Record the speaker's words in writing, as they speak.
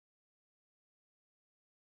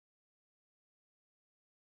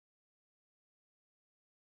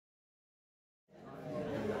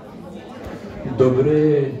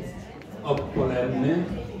Dobre odpoledne.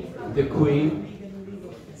 Děkuji,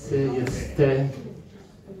 že jste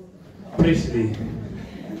přišli.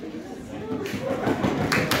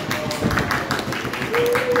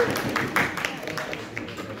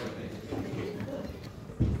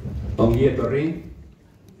 Ongiedori.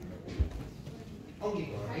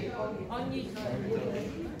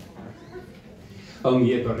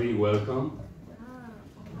 Ongiedori, welcome.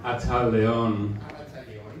 Ataleon.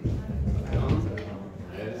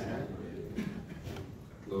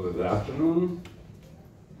 Good afternoon.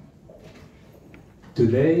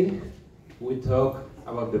 Today we talk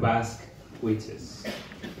about the Basque witches.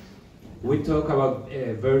 We talk about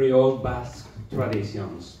very old Basque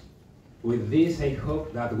traditions. With this, I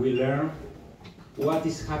hope that we learn what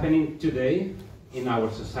is happening today in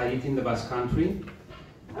our society in the Basque Country.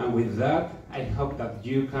 And with that, I hope that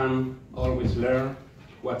you can always learn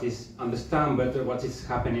understand better what is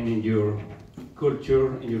happening in your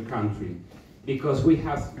culture, in your country. Because we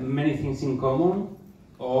have many things in common,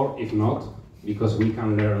 or if not, because we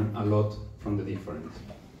can learn a lot from the different.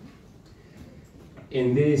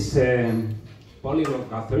 In this Polyglot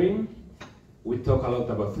Gathering, we talk a lot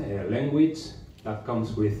about language, that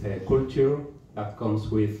comes with culture, that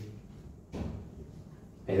comes with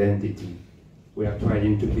identity. We are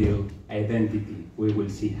trying to build identity. We will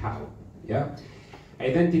see how. Yeah?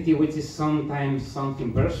 Identity, which is sometimes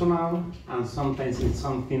something personal, and sometimes it's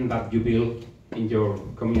something that you build in your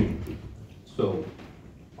community. So,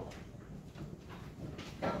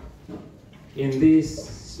 in this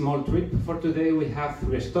small trip for today, we have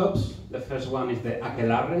 3 stops. The first one is the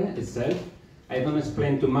AKELARRE itself. I don't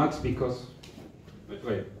explain too much because...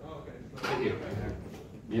 Wait. Thank you.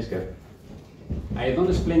 Yes, good. I don't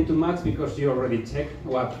explain too much because you already checked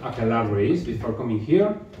what AKELARRE is before coming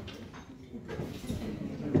here.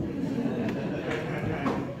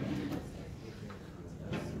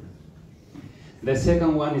 The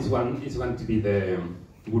second one is going to be the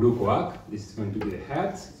Burukoak. This is going to be the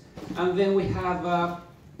head. And then we have,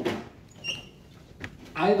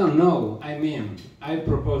 I don't know, I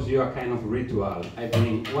propose you a kind of ritual. I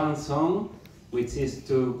bring one song, which is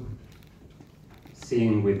to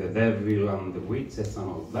sing with the devil and the witches and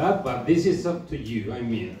all that, but this is up to you.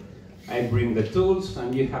 I bring the tools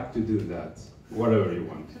and you have to do that, whatever you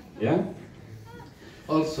want, yeah?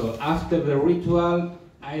 Also, after the ritual,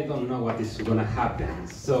 I don't know what is gonna happen,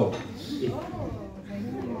 so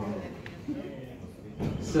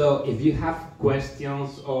if you have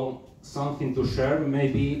questions or something to share,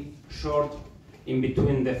 maybe short in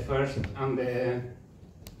between the first and the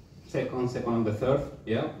second and the third,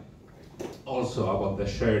 yeah? Also about the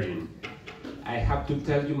sharing. I have to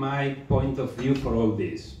tell you my point of view for all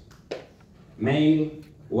this. Male,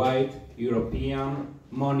 white, European,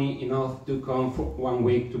 money enough to come for 1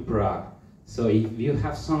 week to Prague. So if you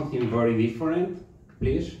have something very different,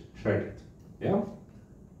 please share it, yeah?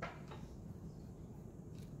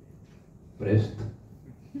 Prest.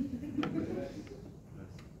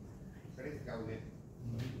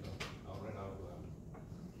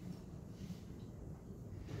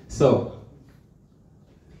 So,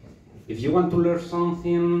 if you want to learn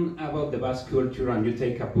something about the Basque culture and you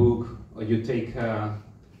take a book, or you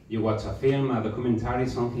watch a film, a documentary,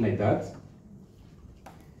 something like that,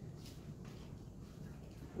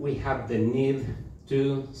 we have the need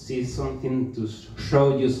to see something, to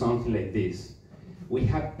show you something like this. We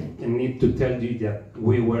have the need to tell you that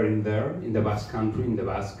we were in the Basque country, in the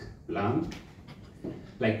Basque land,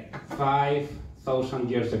 like 5,000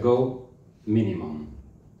 years ago, minimum.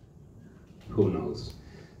 Who knows?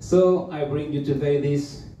 So I bring you today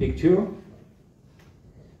this picture.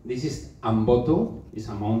 This is Amboto, it's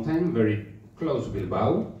a mountain very close to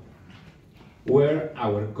Bilbao, where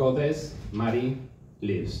our goddess Mari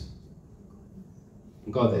lives.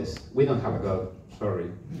 Goddess. We don't have a god, sorry.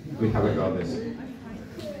 We have a goddess.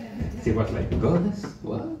 She was like, goddess?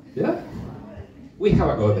 What? Yeah? We have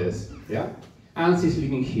a goddess, yeah? And she's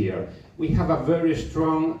living here. We have a very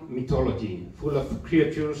strong mythology, full of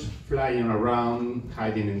creatures flying around,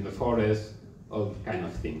 hiding in the forest, all kind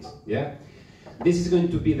of things, yeah? This is going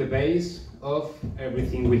to be the base of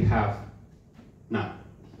everything we have now.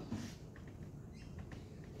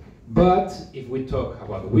 But if we talk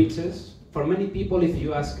about witches, for many people, if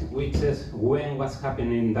you ask witches when what's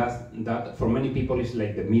happening, that for many people is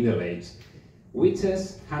like the Middle Age.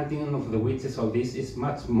 Witches, hunting of the witches, all this is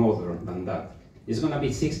much modern than that. It's going to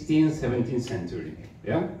be 16th, 17th century,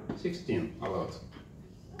 yeah? 16, a lot.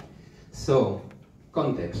 So,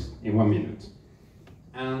 context in 1 minute,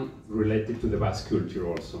 and related to the Basque culture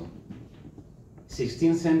also.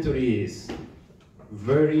 16th century is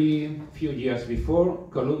very few years before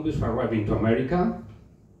Columbus arriving to America.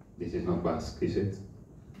 This is not Basque, is it?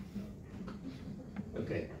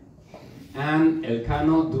 Okay. And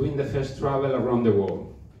Elcano doing the first travel around the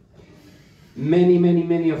world.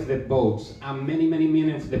 Many of the boats and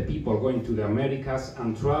many of the people going to the Americas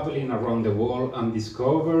and traveling around the world and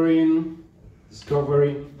discovering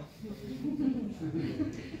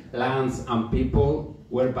lands and people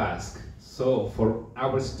were Basque. So for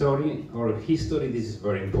our story, our history, this is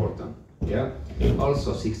very important. Yeah.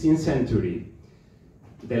 Also, 16th century,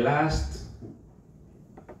 the last.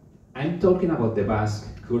 I'm talking about the Basque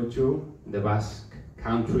culture, the Basque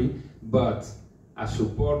country, but as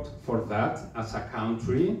support for that, as a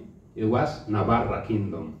country, it was Navarra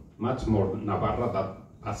Kingdom, much more Navarra than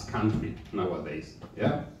as country nowadays.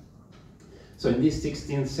 Yeah. So in this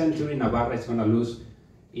 16th century, Navarra is going to lose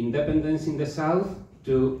independence in the south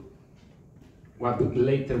to what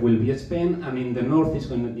later will be Spain, and in the north it's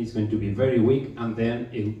going to be very weak, and then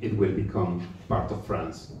it will become part of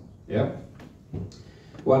France. Yeah.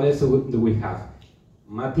 What else do we have?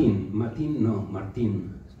 Martin.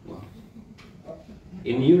 Well,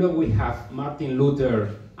 in Europe we have Martin Luther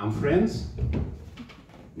and friends,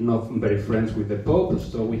 not very friends with the Pope,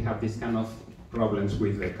 so we have this kind of problems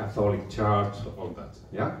with the Catholic Church, all that.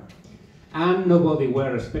 Yeah. And nobody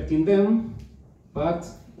were respecting them, but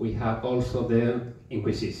we have also the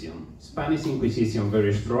Inquisition. Spanish Inquisition,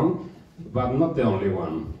 very strong, but not the only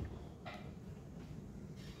one.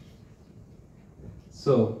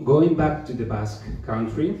 So, going back to the Basque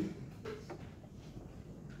country,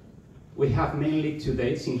 we have mainly two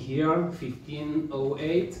dates in here,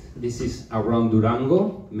 1508, this is around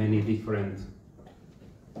Durango, many different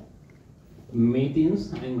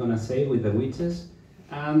meetings, I'm gonna say, with the witches,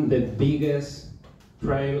 and the biggest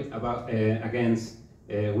trial about, against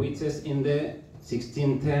witches in the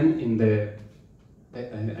 1610 in the, I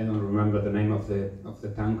don't remember the name of the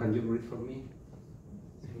town, can you read for me?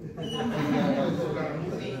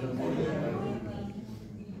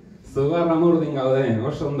 Zugarramurdin gaude,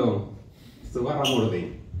 oso ondo.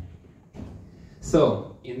 Zugarramurdin.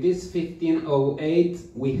 So, in this 1508,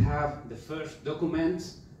 we have the first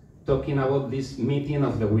documents talking about this meeting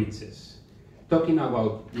of the witches. Talking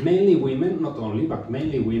about mainly women, not only, but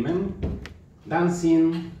mainly women,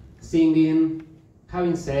 dancing, singing,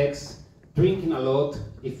 having sex, drinking a lot.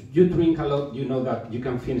 If you drink a lot, you know that you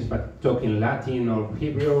can finish by talking Latin or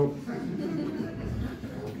Hebrew.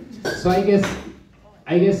 So I guess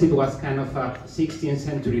it was kind of a 16th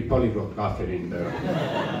century Polyglot Gathering there.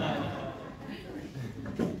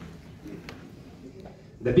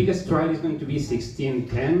 The biggest trial is going to be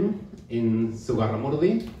 1610 in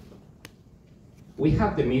Zugarramurdi. We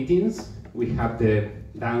have the meetings, we have the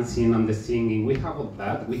dancing and the singing, we have all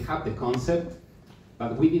that, we have the concept,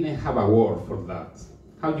 but we didn't have a word for that.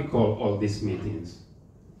 How do you call all these meetings?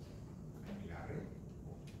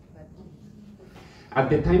 At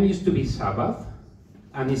the time it used to be Sabbath,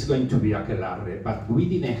 and it's going to be AKELARRE, but we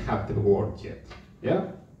didn't have the word yet.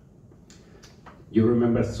 Yeah? You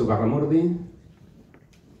remember Zugarramurdi?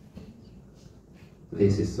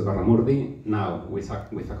 This is Zugarramurdi now with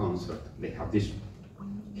a concert. They have this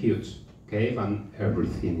huge cave and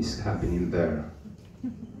everything is happening there.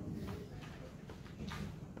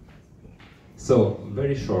 So,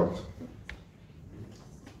 very short.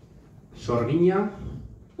 Sorgiña,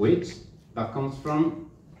 which that comes from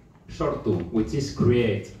sortu, which is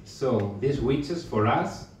create. So, these witches for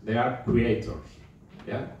us, they are creators.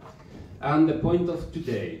 Yeah? And the point of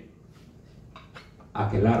today,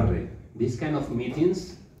 AKELARRE, these kind of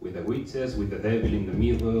meetings with the witches, with the devil in the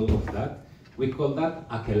middle of that, we call that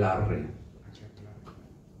AKELARRE.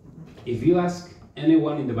 If you ask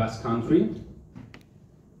anyone in the Basque country,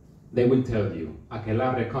 they will tell you,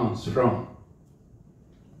 AKELARRE comes from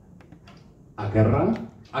Akerra,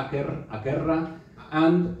 Akerra,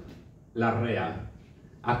 and Larrea.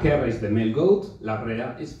 Akerra is the male goat,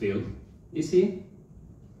 Larrea is field. You see?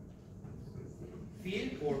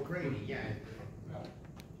 Field or crazy, yeah.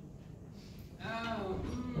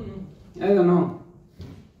 I don't know.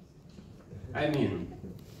 I mean,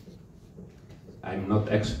 I'm not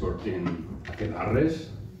expert in AKELARREs.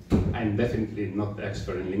 I'm definitely not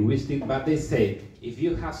expert in linguistics, but they say if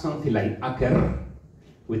you have something like aker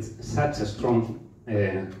with such a strong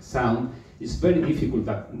sound, it's very difficult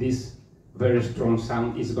that this very strong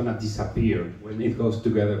sound is going to disappear when it goes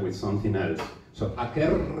together with something else. So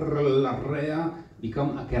AKELARRE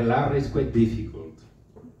become AKELARRE is quite difficult.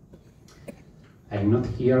 I'm not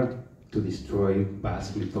here to destroy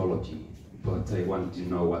Basque mythology, but I want to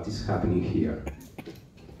know what is happening here.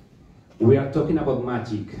 We are talking about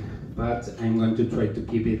magic, but I'm going to try to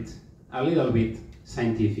keep it a little bit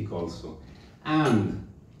scientific also. And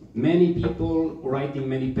many people writing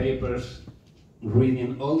many papers,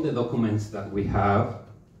 reading all the documents that we have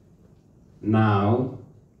now.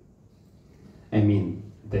 I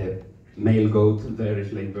mean, the male goat there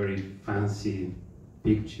is like very fancy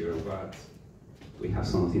picture, but we have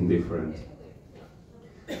something different.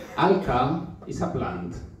 Alka is a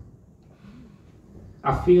plant.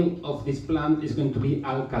 A field of this plant is going to be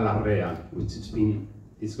AKELARRE, which it's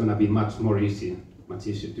going to be much easier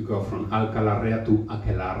to go from AKELARRE to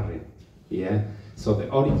AKELARRE. Yeah. So the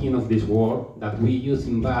origin of this word that we use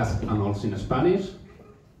in Basque and also in Spanish.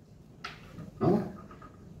 No?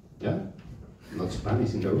 Yeah? Not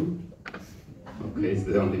Spanish in the room? Okay, it's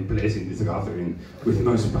the only place in this gathering with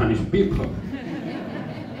no Spanish people.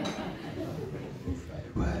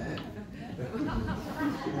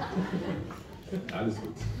 That is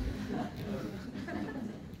good.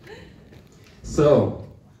 So,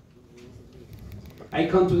 I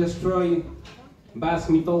come to destroy Basque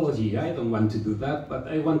mythology. I don't want to do that, but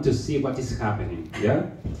I want to see what is happening, yeah?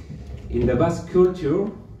 In the Basque culture,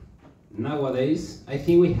 nowadays, I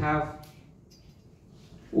think we have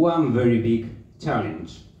one very big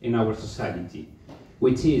challenge in our society,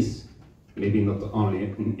 which is, maybe not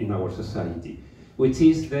only in our society, which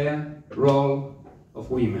is the role of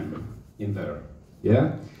women in there,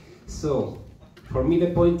 yeah? So, for me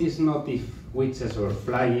the point is not if witches are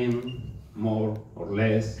flying more or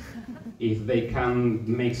less, if they can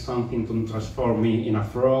make something to transform me in a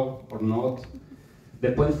frog or not.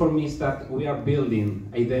 The point for me is that we are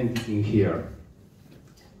building identity here.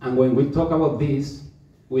 And when we talk about this,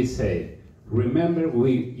 we say, remember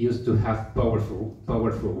we used to have powerful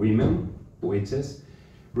women, witches.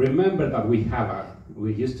 Remember that we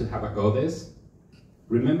used to have a goddess.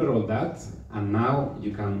 Remember all that, and now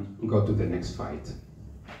you can go to the next fight.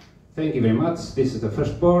 Thank you very much. This is the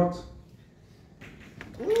first part.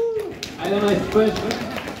 I don't know if questions.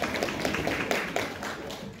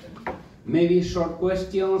 Maybe short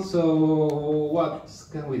questions, so what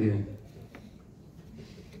can we do?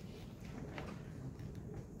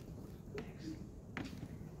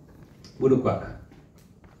 Burukwak.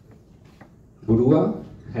 Burua,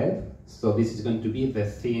 head. So this is going to be the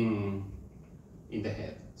thing in the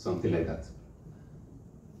head, something like that.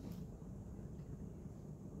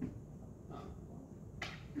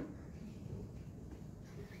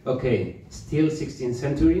 Okay, still 16th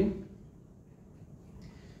century.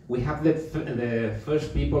 We have the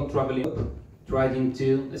first people traveling up, trying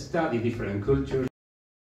to study different cultures,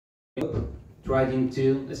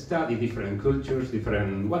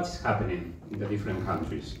 what's happening in the different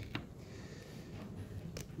countries.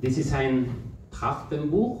 This is ein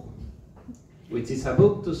Trachtenbuch, which is a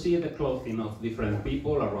book to see the clothing of different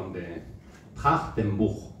people around the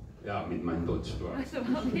Trachtenbuch. Ja, mit meinem Deutsch.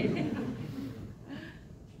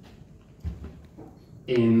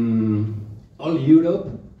 In all Europe,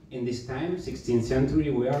 in this time, 16th century,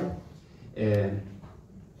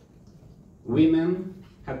 women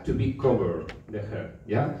had to be covered the hair.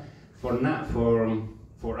 Yeah, for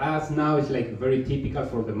us now it's like very typical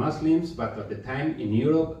for the Muslims, but at the time in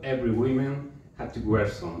Europe, every woman had to wear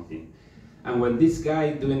something. And when this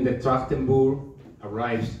guy doing the Trachtenburg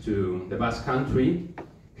arrives to the Basque country,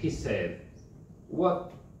 he said,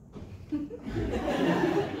 "What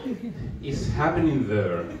is happening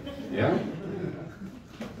there?" Yeah.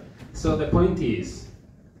 So the point is,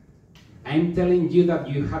 I'm telling you that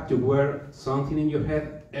you have to wear something in your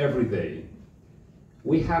head every day.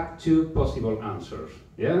 We have two possible answers.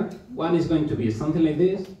 Yeah. One is going to be something like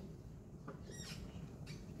this.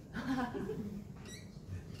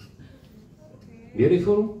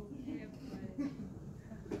 Beautiful?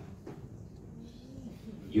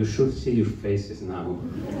 You should see your faces now.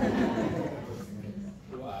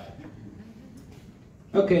 Why?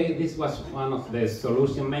 Okay, this was one of the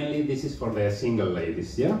solutions. Mainly this is for the single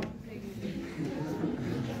ladies, yeah?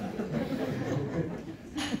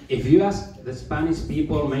 If you ask the Spanish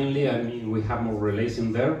people, mainly, I mean, we have more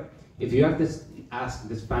relation there. If you ask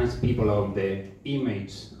the Spanish people of the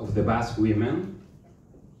image of the Basque women,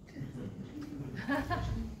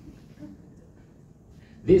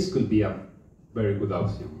 this could be a very good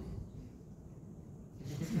option.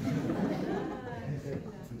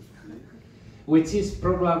 Which is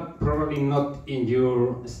probably not in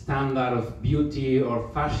your standard of beauty or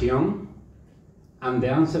fashion, and the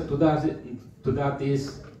answer to that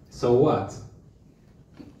is, so what?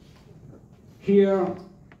 Here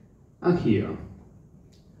and here.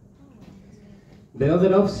 The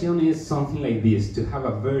other option is something like this, to have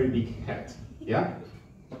a very big head, yeah?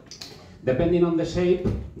 Depending on the shape,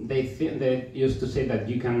 they used to say that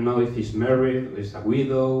you can know if he's married, or is a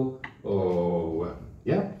widow, or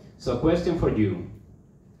yeah. So question for you: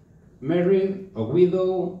 married or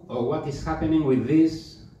widow, or what is happening with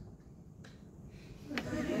this?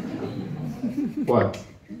 What?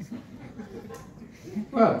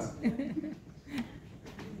 What?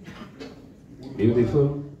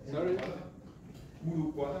 Beautiful. Sorry.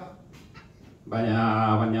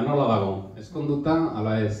 Baina nola dago? Ezkonduta,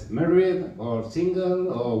 ala ez? Married, or single,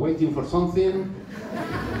 or waiting for something?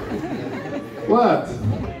 What?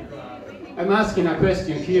 I'm asking a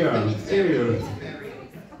question here, serious.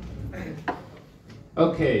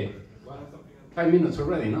 Okay. 5 minutes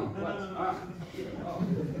already, no? What? Ah.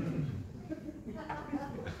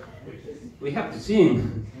 We have to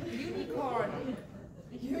sing. Unicorn.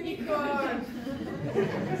 Unicorn.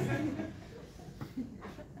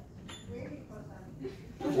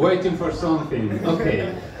 Waiting for something.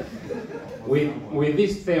 Okay. With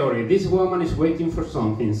this theory, this woman is waiting for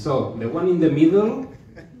something. So the one in the middle.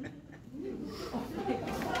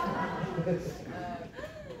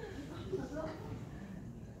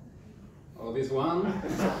 Oh, this one.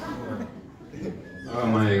 Oh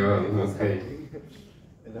my God. Okay.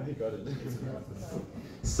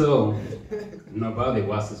 So nobody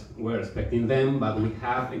were expecting them, but we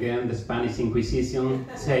have again the Spanish Inquisition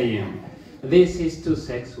saying, "This is too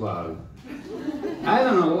sexual." I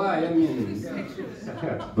don't know why. I mean,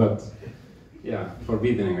 but yeah,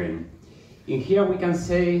 forbidden again. In here we can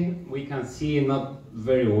see not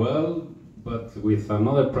very well, but with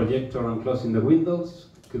another projector and closing the windows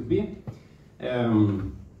could be.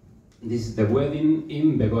 This is the wedding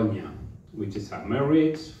in Begoña, which is a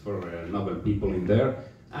marriage for noble people in there,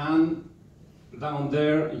 and down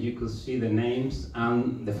there you could see the names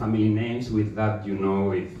and the family names. With that you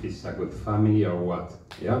know if it's a good family or what,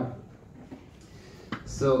 yeah?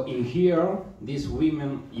 So in here, these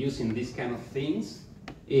women using these kind of things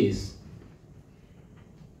is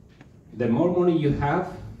the more money you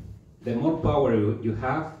have, the more power you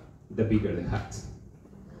have, the bigger the hat.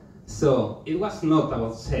 So it was not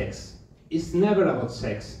about sex. It's never about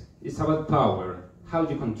sex. It's about power. How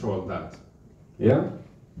do you control that? Yeah?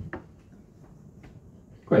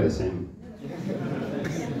 Quite the same.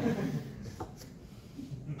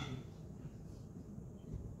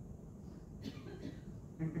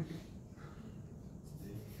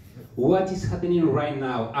 What is happening right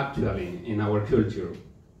now, actually, in our culture?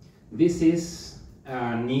 This is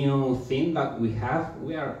a new thing that we have.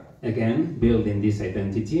 We are, again, building this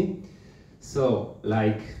identity. So,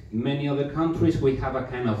 like many other countries, we have a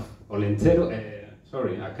kind of a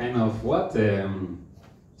kind of what?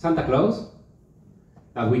 Santa Claus,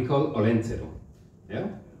 that we call Olentero. Yeah?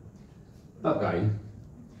 That guy.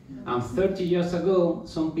 And 30 years ago,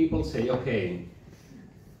 some people say, okay,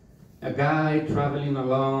 a guy traveling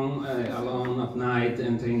alone at night,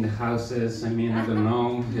 entering the houses, I mean, I don't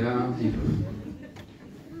know, yeah.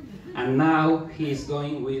 And now he's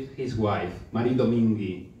going with his wife, Marie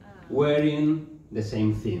Domingui, wearing the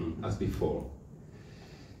same thing as before.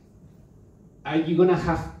 Are you gonna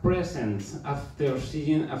have presents after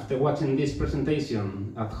watching this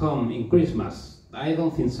presentation at home in Christmas? I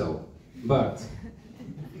don't think so, but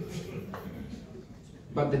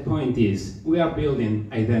the point is, we are building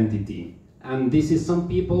identity. And this is some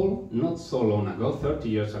people, not so long ago, 30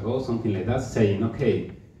 years ago, something like that, saying,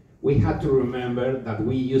 okay, we had to remember that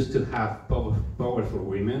we used to have powerful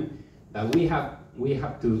women, that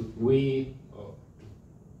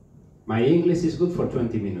my English is good for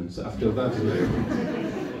 20 minutes, after that,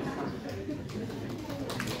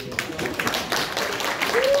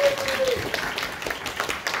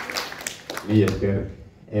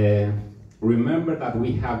 remember that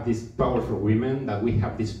we have these powerful women, that we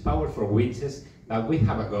have these powerful witches, that we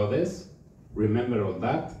have a goddess. Remember all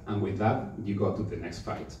that, and with that, you go to the next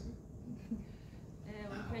fight.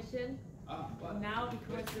 One question. Now,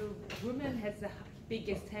 because the woman has the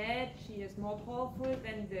biggest head, she is more powerful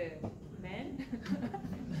than the man.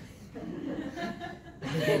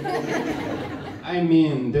 I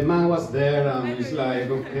mean, the man was there, and it's like,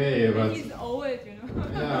 okay, but he's old, you know.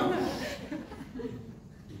 Yeah.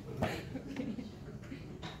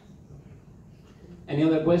 Any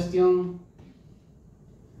other question?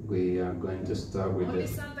 We are going to start with Only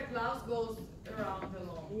this. Santa Claus goes around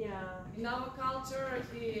alone. Yeah. In our culture,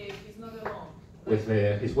 he's not alone. With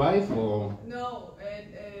his wife or? No,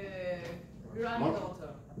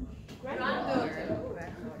 granddaughter. Granddaughter.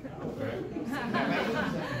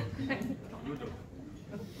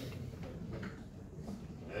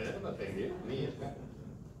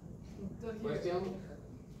 Question?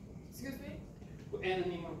 Excuse me?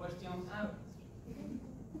 Any more questions?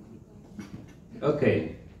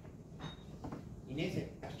 Okay. Inés,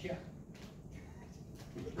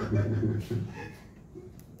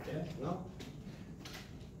 Yeah, no?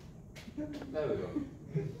 There we go.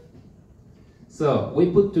 So we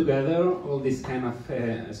put together all these kind of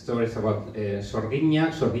stories about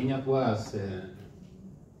Sorginiak. Sorginiak was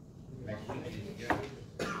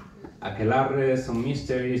AKELARRE, some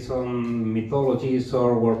mysteries, some mythologies,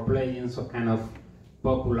 or were playing some kind of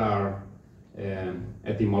popular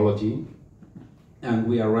etymology, and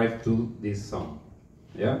we arrived to this song.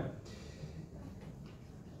 Yeah.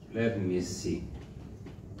 Let me see.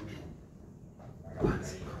 One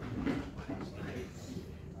second.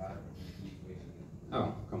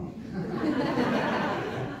 Oh, come on.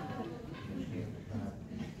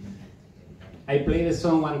 I play the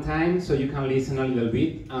song one time so you can listen a little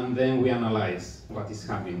bit and then we analyze what is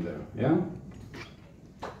happening there, yeah?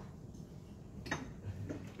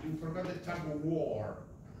 You forgot the tug of war.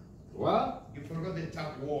 What? You forgot the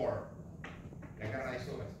tug of war. La guerra de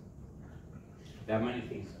sogas. There are many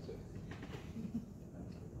things.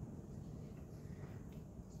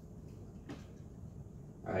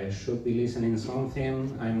 I should be listening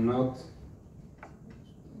something, I'm not.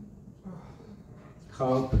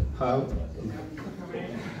 Help, help.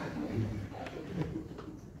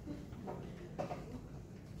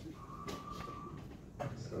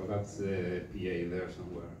 So that's the PA there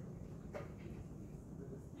somewhere.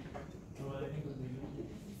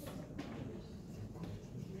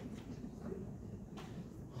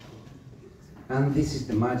 And this is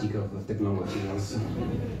the magic of the technology also.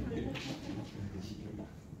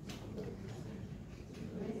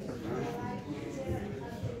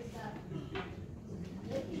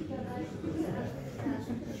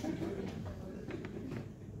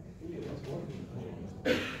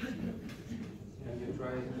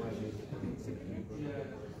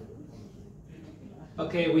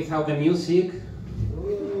 Okay, without the music,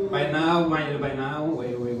 by now,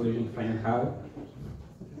 we will find how.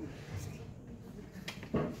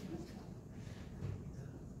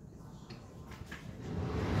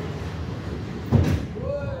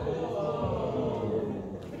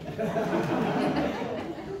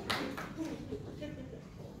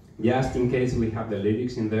 Just in case we have the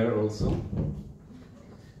lyrics in there also.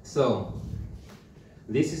 So,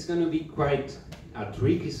 this is going to be quite a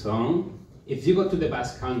tricky song. If you go to the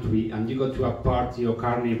Basque Country and you go to a party or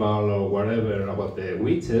carnival or whatever about the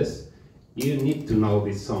witches, you need to know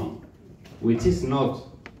this song, which is not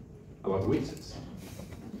about witches.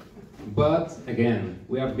 But again,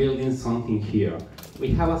 we are building something here. We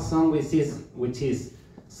have a song which is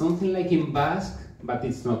something like in Basque, but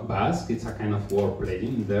it's not Basque, it's a kind of word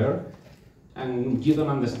playing there. And you don't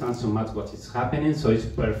understand so much what is happening, so it's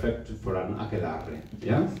perfect for an AKELARRE,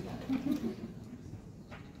 yeah?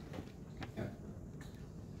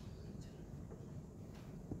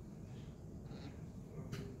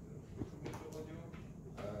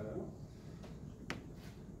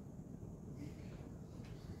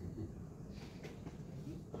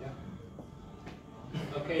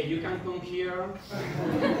 Okay, you can come here.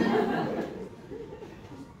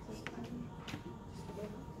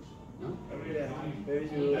 No?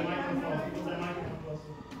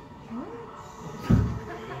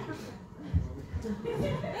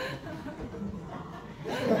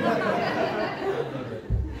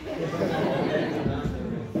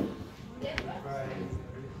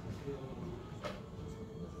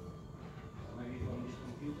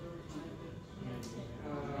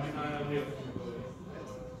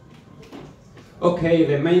 Okay,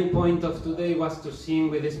 the main point of today was to sing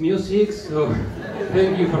with this music, so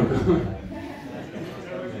thank you for coming.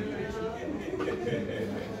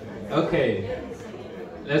 Okay,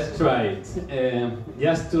 let's try it.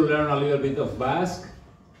 Just to learn a little bit of Basque.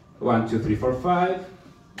 1, 2, 3, 4, 5.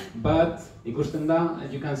 But, ikusten da,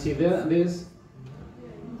 as you can see there, this.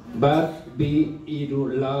 Bat, bi,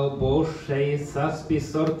 hiru, lau, bost, sei, zazpi,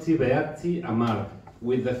 zortzi, behatzi, hamar.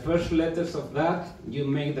 With the first letters of that, you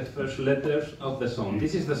make the first letters of the song.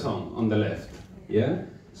 This is the song on the left, yeah?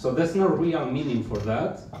 So there's no real meaning for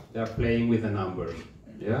that. They're playing with the numbers,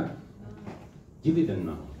 yeah? You didn't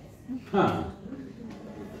know. Huh.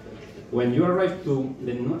 When you arrive to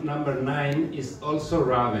the number 9, it's also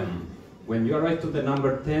Raven. When you arrive to the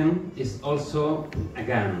number 10, it's also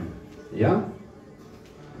again, yeah?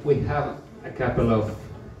 We have a couple of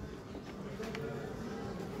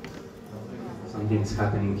something's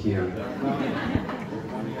happening here.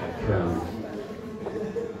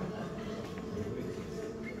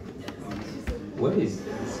 What is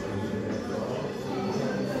this?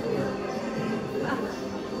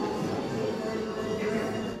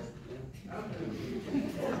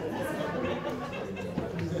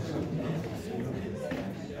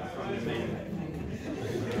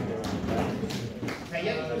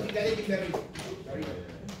 taking the risk.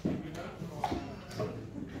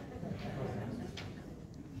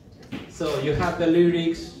 So you have the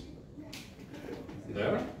lyrics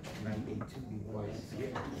there.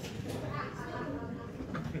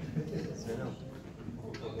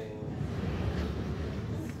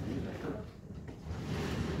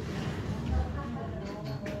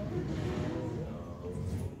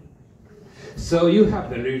 So you have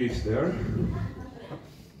the lyrics there.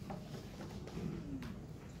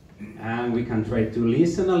 And we can try to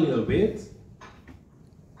listen a little bit.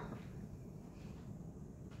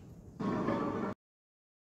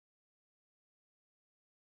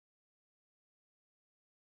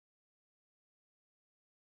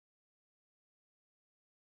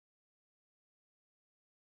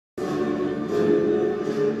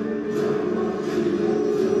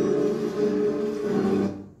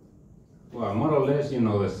 Well, more or less you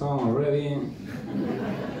know the song already.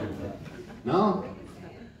 No?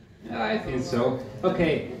 Yeah, I think so.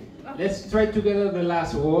 Okay, let's try together the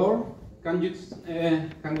last word. Can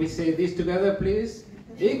we say this together, please?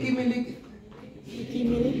 Ikimiliki.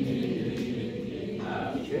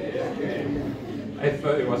 Okay. I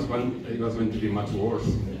thought it was going to be much worse.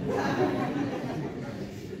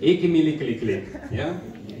 Ikimiliklik. Yeah.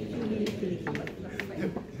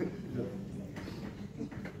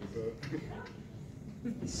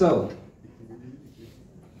 So.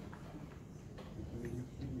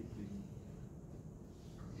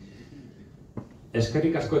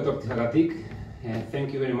 Eskerrik asko etortzeagatik.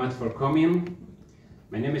 Thank you very much for coming.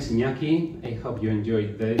 My name is Iñaki. I hope you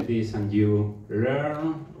enjoyed this and you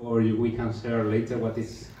learn, or we can share later what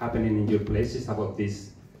is happening in your places about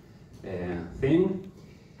this thing.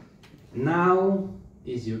 Now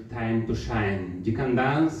is your time to shine. You can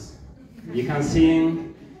dance, you can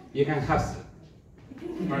sing, you can have...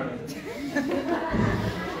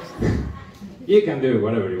 You can do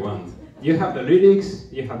whatever you want. You have the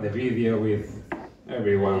lyrics, you have the video with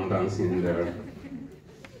everyone dancing there.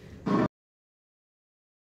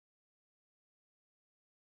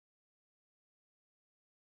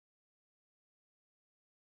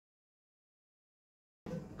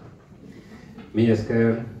 Mi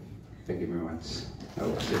esker, thank you very much. That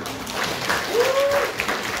was it.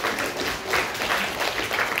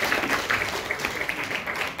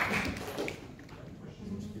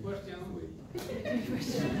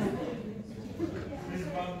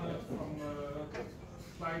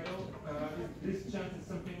 This chant is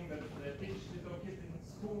something that they teach little kids in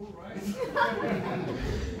school, right?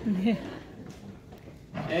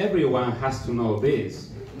 Everyone has to know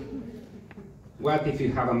this. What if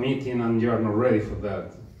you have a meeting and you're not ready for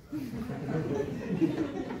that?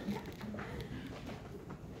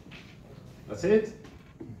 That's it?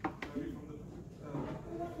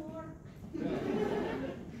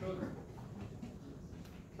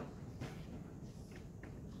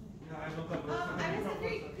 I was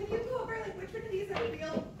wondering, could you go over like which one of these are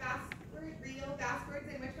real fast words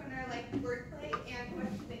and which one are like wordplay and what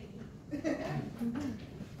do they mean?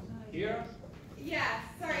 Here? Yeah,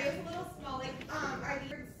 sorry, it was a little small. Like, are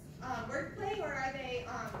these wordplay or are they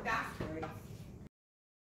fast words?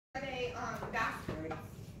 Are they fast words?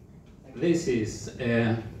 This is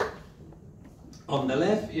on the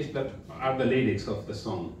left are the lyrics of the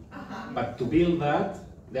song, but to build that,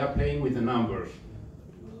 they are playing with the numbers.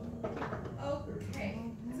 Okay,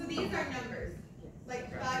 so these are numbers,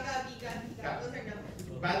 like Praga, Viga, those are numbers.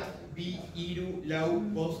 Bat, bi, iru, lau,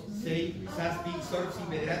 bost, sei, zazpi, zortzi,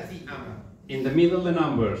 bederatzi, ama. In the middle, the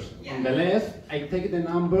numbers. Yeah. On the left, I take the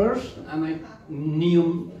numbers and I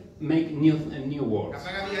make new words.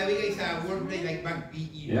 Apaga, Viga, Viga is a wordplay like bat, bi,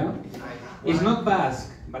 iru. Yeah. It's not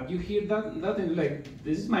Basque, but you hear that is like,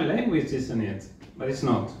 this is my language, isn't it? But it's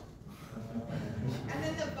not. And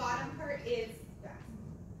then the bottom part is fast,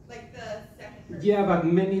 like the second part. Yeah, but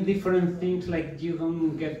many different things, like you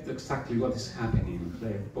don't get exactly what is happening.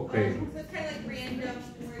 Like, okay. So it's kind of like random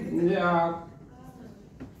words. Yeah.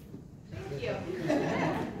 Thank you.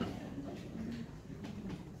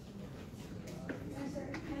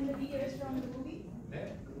 And the video is from the movie?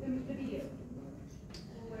 The video.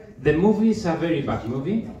 The movie is a very bad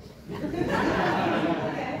movie.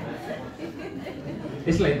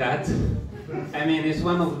 It's like that. I mean, it's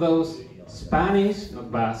one of those Spanish,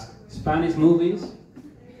 not Basque, Spanish movies,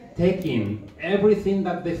 taking everything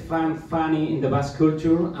that they find funny in the Basque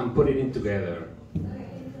culture and putting it together.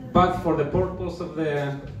 But for the purpose of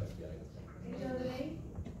the...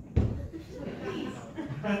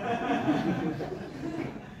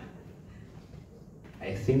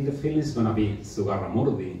 I think the film is gonna be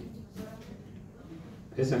Zugarramurdi.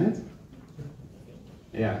 Isn't it?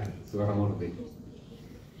 Yeah, Zugarramurdi.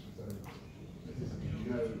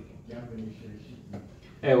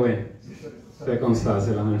 Oui, c'est comme ça,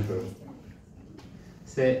 c'est la même chose.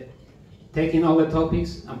 C'est taking all the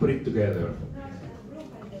topics and put it together.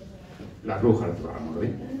 La bruja, oui.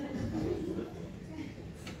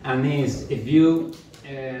 And is if you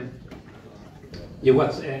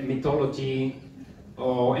watch mythology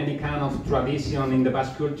or any kind of tradition in the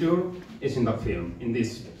Basque culture, it's in that film, in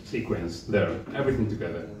this sequence there, everything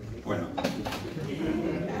together. Bueno.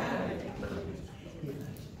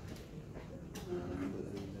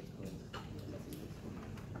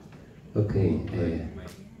 Okay,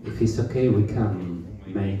 if it's okay, we can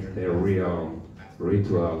make the real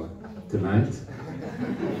ritual tonight.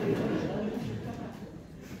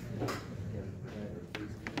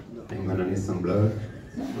 I'm gonna need some blood.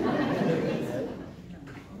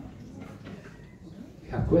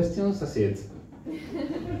 Have questions? That's it.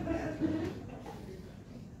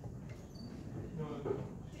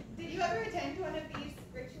 Did you ever attend one of these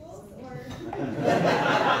rituals, or?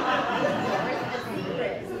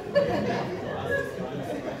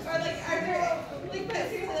 Or like, are there, like, but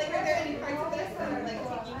seriously, like, are there any parts of this that are like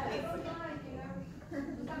taking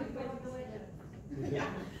place? Yeah.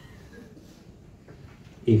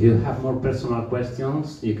 If you have more personal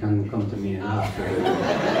questions, you can come to me after.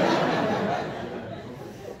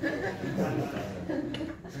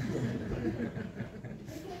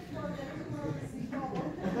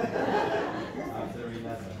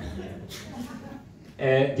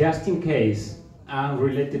 Just in case, and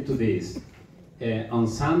related to this, on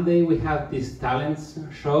Sunday we have this talents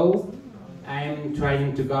show. I'm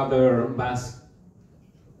trying to gather Basque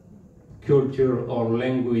culture or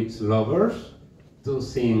language lovers to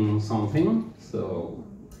sing something, so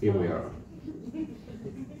here we are.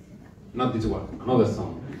 Not this one, another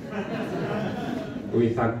song.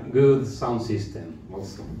 With a good sound system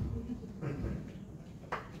also.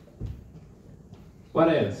 What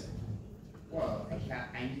else? Well,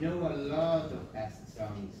 I know a lot of Basque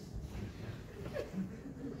songs.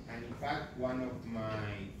 And in fact, one of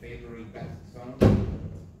my favorite Basque songs,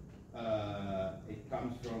 it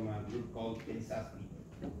comes from a group called Presentación.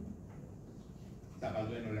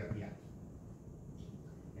 Zabaldueno Lertiak.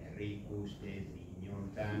 Herrikuste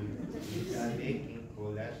zinontan, izatekin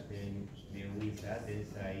jolasten, neuizaten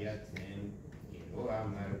zaiatzen, gero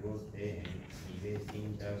amargoten, nire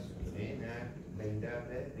zintasunenak, benda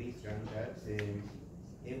berriz kantatzen,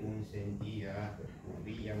 egun sentia,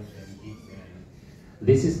 urrian sentitzen.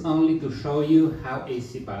 This is only to show you how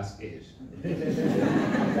easy Basque is.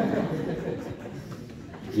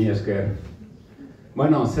 Mi esker.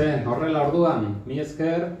 Bueno, horrela orduan, mi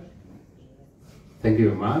esker. Thank you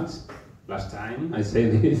very much. Last time I say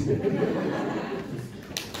this.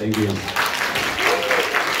 Thank you.